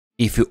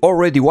If you're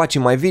already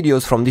watching my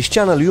videos from this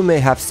channel, you may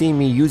have seen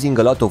me using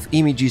a lot of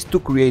images to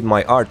create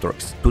my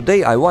artworks.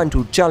 Today I want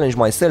to challenge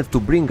myself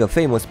to bring a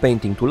famous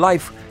painting to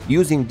life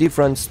using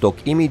different stock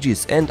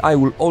images, and I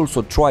will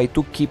also try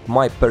to keep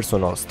my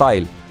personal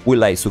style.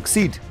 Will I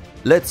succeed?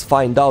 Let's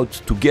find out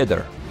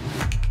together.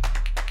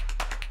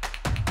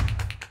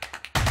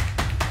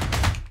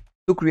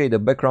 To create a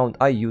background,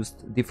 I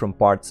used different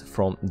parts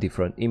from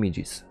different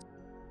images.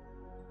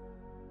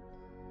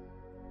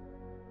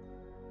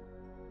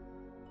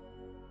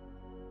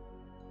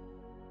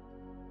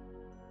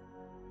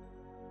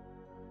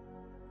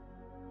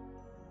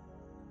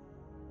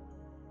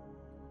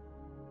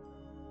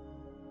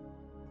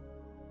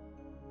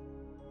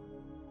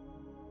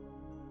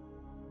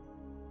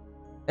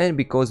 And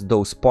because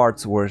those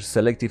parts were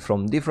selected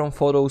from different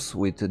photos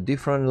with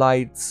different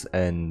lights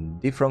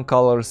and different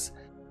colors,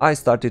 I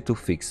started to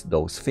fix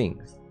those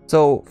things.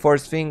 So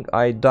first thing,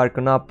 I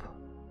darken up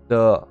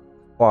the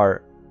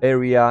far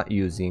area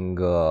using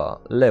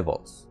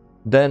levels.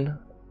 Then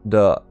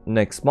the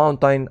next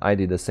mountain, I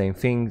did the same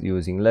thing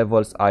using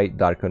levels, I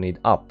darken it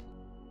up.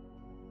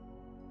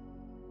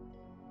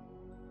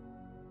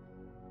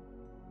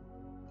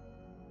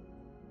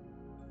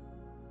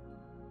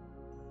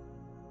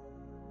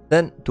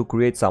 Then, to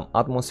create some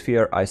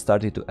atmosphere, I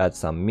started to add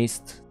some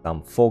mist,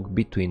 some fog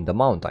between the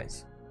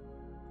mountains.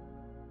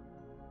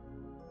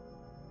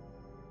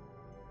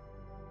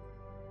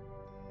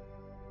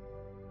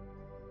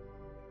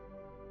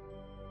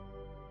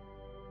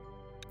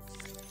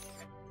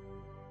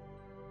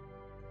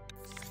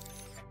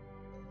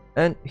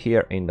 And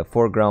here in the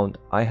foreground,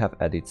 I have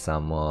added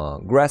some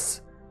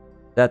grass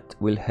that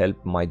will help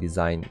my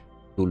design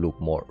to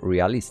look more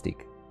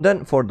realistic.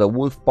 Then for the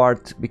wolf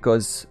part,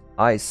 because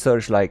I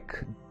searched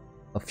like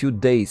a few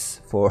days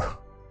for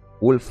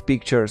wolf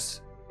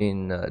pictures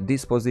in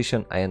this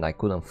position and I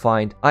couldn't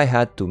find. I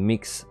had to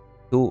mix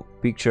two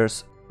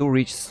pictures to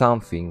reach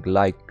something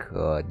like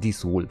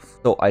this wolf.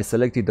 So I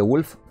selected the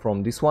wolf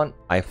from this one,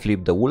 I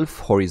flipped the wolf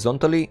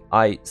horizontally,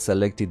 I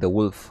selected the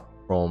wolf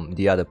from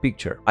the other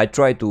picture. I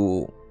tried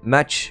to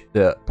match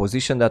the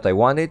position that I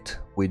wanted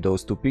with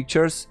those two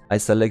pictures. I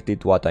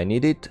selected what I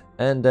needed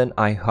and then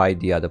I hide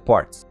the other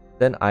parts.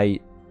 Then I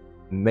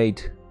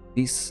made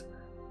this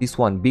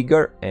one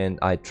bigger and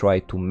I try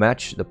to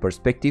match the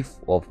perspective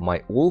of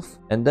my wolf,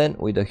 and then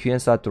with the hue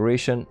and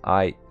saturation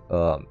I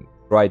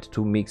tried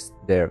to mix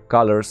their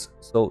colors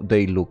so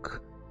they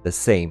look the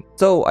same.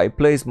 So I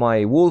placed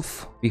my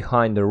wolf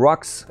behind the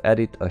rocks,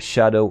 added a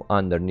shadow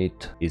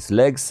underneath his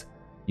legs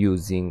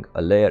using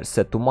a layer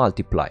set to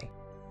multiply,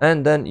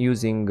 and then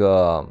using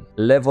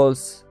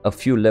levels, a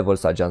few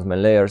levels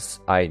adjustment layers,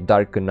 I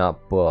darken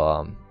up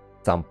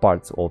some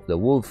parts of the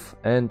wolf,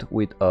 and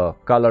with a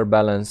color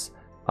balance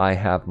I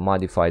have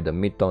modified the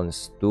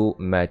midtones to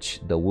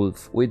match the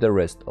wolf with the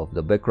rest of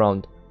the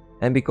background.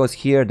 And because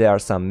here there are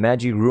some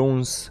magic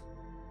runes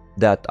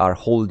that are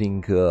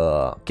holding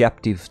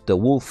captive the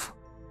wolf,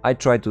 I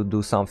try to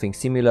do something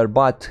similar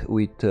but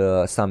with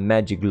some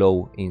magic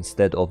glow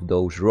instead of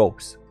those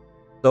ropes.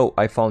 So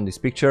I found this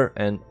picture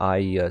and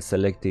I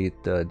selected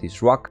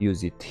this rock,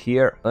 use it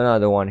here,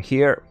 another one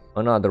here,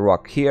 another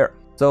rock here.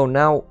 So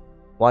now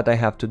what I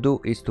have to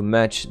do is to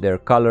match their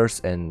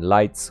colors and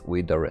lights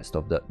with the rest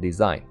of the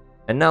design.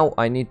 And now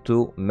I need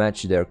to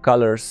match their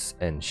colors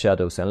and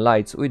shadows and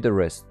lights with the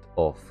rest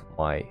of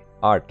my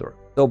artwork.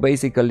 So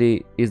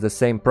basically it's the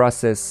same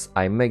process.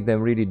 I make them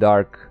really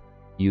dark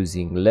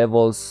using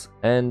levels,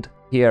 and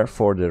here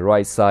for the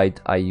right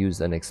side I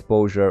use an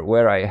exposure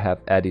where I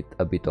have added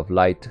a bit of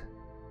light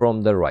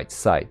from the right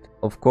side.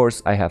 Of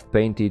course I have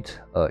painted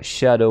a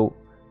shadow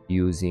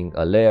using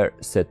a layer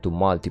set to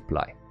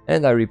multiply.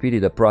 And I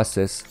repeated the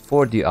process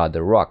for the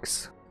other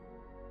rocks.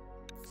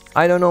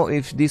 I don't know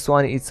if this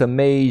one is a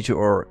mage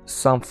or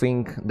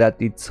something that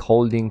it's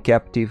holding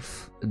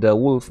captive the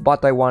wolf,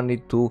 but I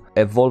wanted to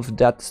evolve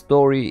that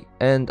story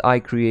and I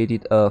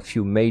created a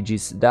few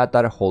mages that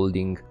are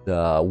holding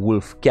the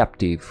wolf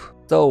captive.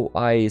 So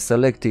I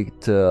selected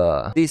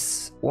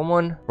this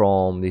woman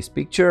from this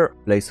picture,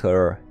 place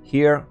her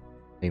here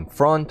in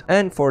front,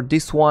 and for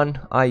this one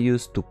I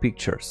used two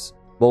pictures.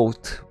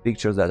 Both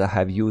pictures that I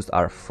have used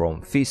are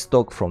from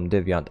Festock, from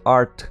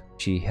DeviantArt.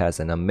 She has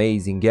an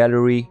amazing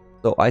gallery.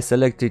 So I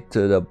selected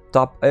the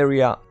top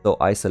area, so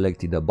I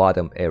selected the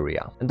bottom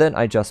area. And then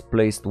I just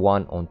placed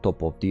one on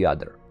top of the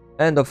other.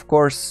 And of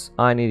course,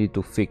 I needed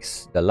to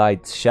fix the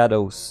lights,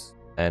 shadows,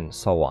 and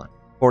so on.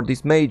 For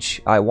this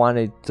mage, I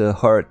wanted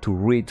her to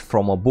read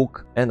from a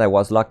book, and I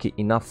was lucky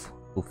enough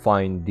to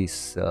find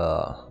this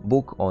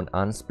book on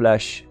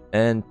Unsplash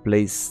and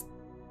place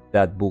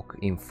that book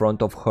in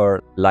front of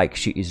her like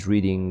she is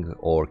reading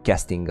or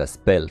casting a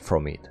spell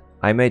from it.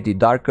 I made it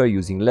darker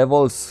using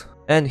levels,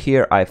 and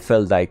here I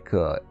felt like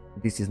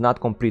this is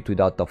not complete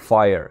without a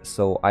fire,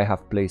 so I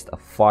have placed a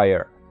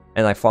fire,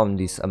 and I found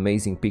this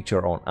amazing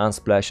picture on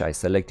Unsplash. I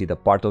selected a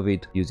part of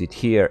it, use it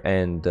here,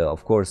 and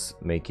of course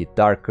make it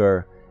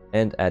darker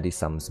and added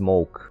some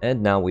smoke,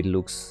 and now it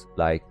looks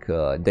like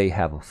they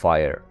have a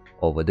fire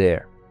over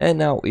there. And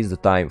now is the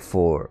time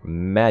for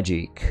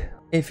magic.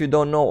 If you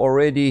don't know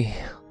already,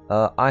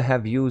 I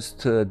have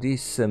used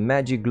this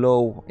magic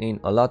glow in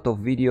a lot of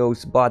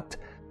videos, but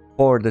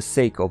for the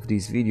sake of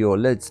this video,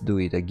 let's do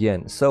it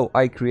again. So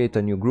I create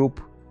a new group,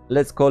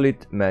 let's call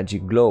it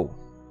magic glow,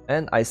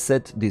 and I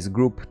set this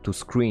group to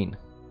screen.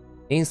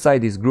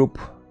 Inside this group,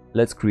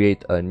 let's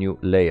create a new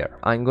layer.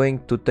 I'm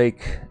going to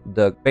take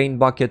the paint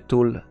bucket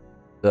tool,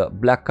 the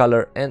black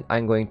color, and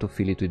I'm going to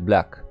fill it with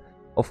black.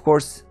 Of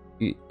course,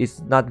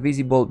 it's not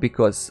visible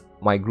because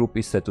my group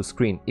is set to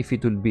screen. If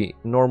it will be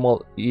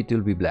normal, it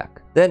will be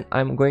black. Then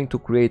I'm going to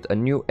create a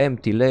new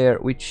empty layer,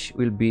 which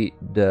will be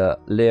the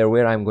layer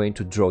where I'm going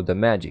to draw the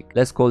magic.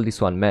 Let's call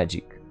this one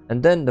magic.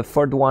 And then the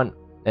third one,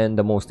 and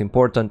the most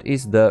important,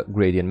 is the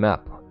gradient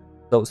map.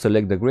 So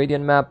select the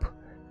gradient map,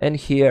 and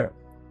here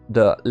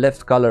the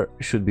left color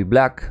should be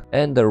black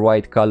and the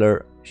right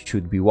color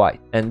should be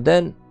white. And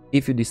then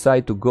if you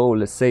decide to go,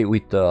 let's say,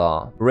 with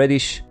a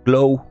reddish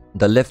glow,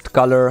 the left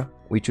color,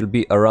 which will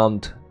be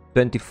around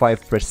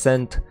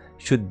 25%,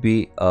 should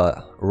be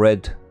a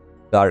red,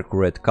 dark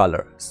red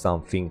color,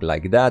 something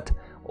like that,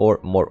 or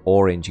more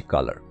orangey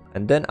color.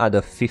 And then at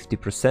a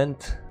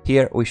 50%,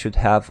 here we should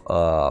have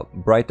a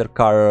brighter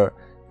color,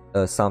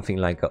 something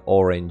like an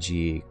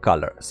orangey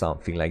color,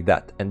 something like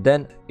that. And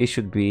then it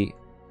should be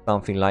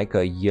something like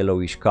a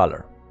yellowish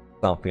color,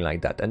 something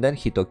like that. And then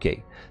hit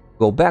OK.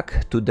 Go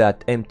back to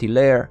that empty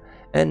layer,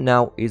 and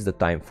now is the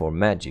time for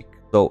magic.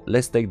 So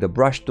let's take the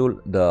brush tool,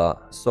 the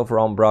soft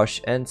round brush,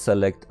 and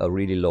select a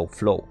really low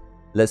flow.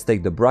 Let's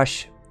take the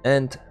brush,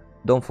 and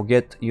don't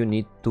forget you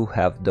need to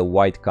have the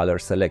white color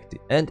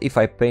selected. And if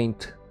I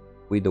paint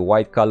with the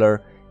white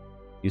color,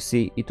 you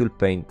see it will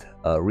paint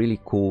a really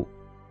cool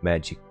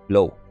magic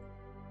glow.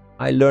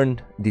 I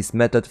learned this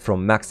method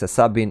from Max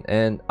Sabin,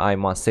 and I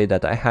must say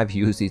that I have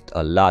used it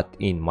a lot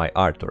in my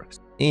artworks.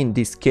 In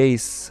this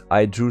case,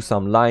 I drew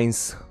some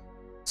lines,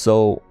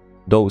 so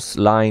those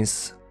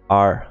lines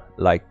are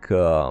like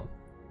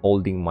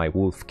holding my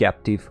wolf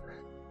captive.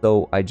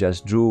 So I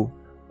just drew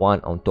one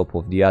on top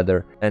of the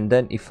other, and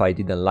then if I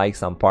didn't like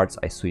some parts,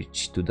 I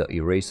switched to the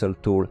eraser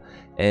tool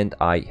and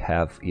I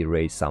have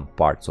erased some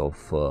parts of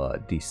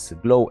this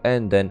glow,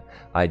 and then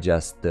I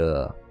just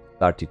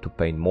started to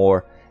paint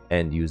more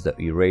and use the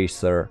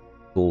eraser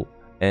tool,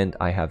 and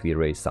I have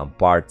erased some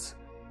parts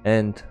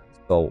and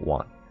so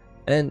on.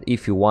 And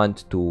if you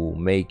want to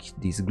make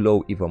this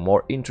glow even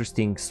more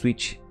interesting,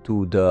 switch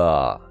to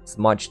the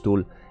smudge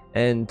tool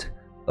and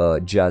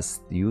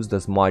just use the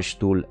smudge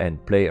tool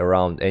and play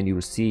around, and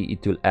you'll see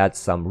it will add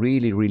some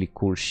really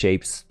cool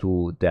shapes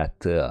to that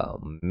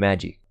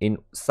magic. In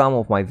some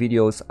of my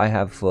videos I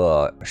have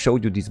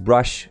showed you this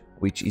brush,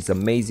 which is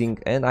amazing,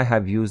 and I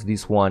have used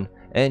this one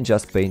and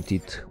just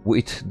painted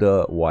with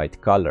the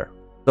white color.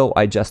 So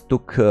I just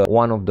took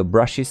one of the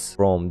brushes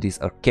from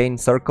these arcane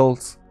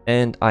circles,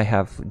 and I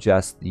have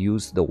just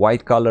used the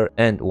white color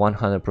and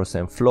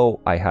 100% flow.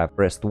 I have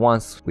pressed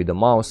once with the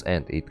mouse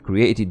and it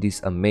created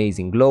this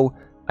amazing glow.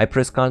 I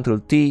press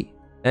Ctrl T,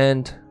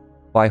 and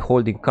by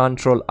holding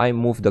Ctrl I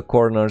move the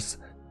corners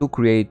to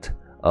create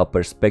a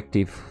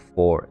perspective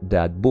for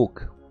that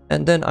book.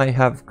 And then I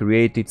have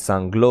created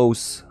some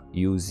glows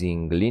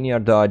using linear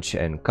dodge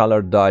and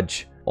color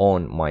dodge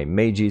on my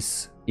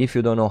mages. If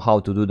you don't know how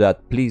to do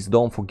that, please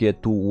don't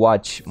forget to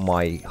watch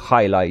my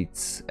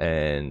highlights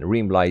and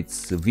rim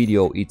lights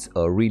video. It's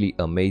a really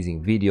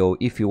amazing video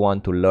if you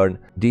want to learn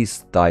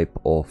this type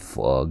of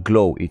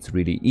glow. It's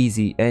really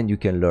easy and you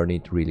can learn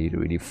it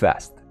really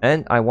fast.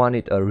 And I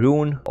wanted a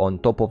rune on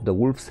top of the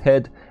wolf's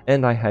head,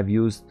 and I have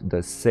used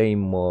the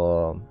same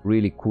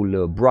really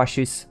cool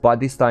brushes, but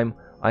this time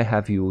I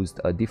have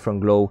used a different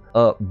glow,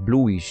 a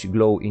bluish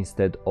glow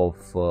instead of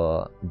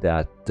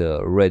that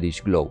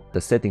reddish glow.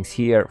 The settings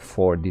here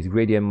for this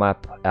gradient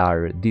map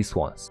are these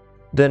ones.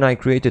 Then I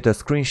created a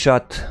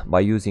screenshot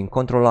by using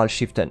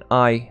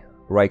Ctrl-Alt-Shift-I,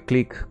 right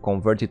click,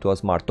 convert it to a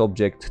smart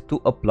object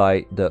to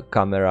apply the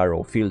camera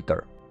raw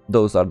filter.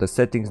 Those are the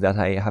settings that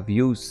I have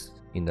used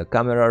in the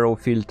camera raw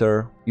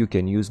filter. You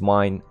can use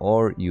mine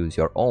or use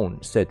your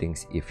own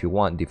settings if you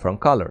want different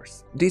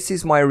colors. This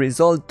is my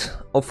result.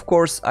 Of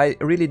course, I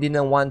really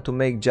didn't want to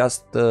make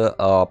just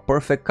a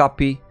perfect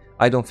copy.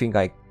 I don't think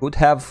I could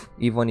have,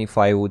 even if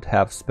I would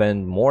have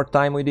spent more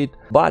time with it,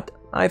 but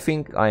I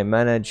think I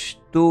managed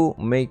to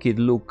make it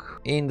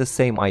look in the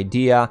same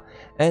idea,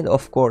 and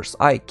of course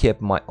I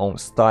kept my own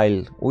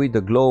style with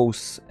the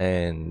glows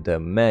and the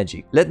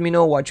magic. Let me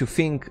know what you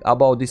think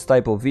about this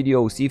type of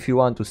videos, if you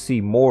want to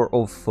see more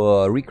of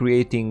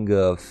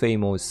recreating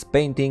famous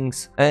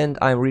paintings, and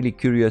I'm really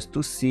curious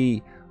to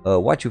see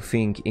what you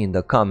think in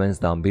the comments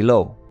down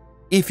below.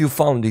 If you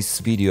found this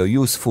video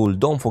useful,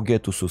 don't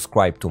forget to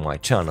subscribe to my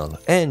channel,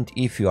 and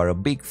if you are a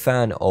big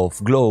fan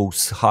of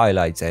glows,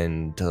 highlights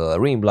and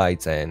rim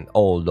lights and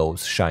all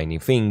those shiny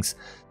things,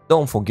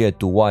 don't forget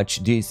to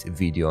watch this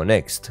video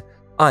next.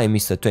 I'm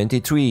Mr.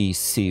 23,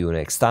 see you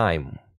next time.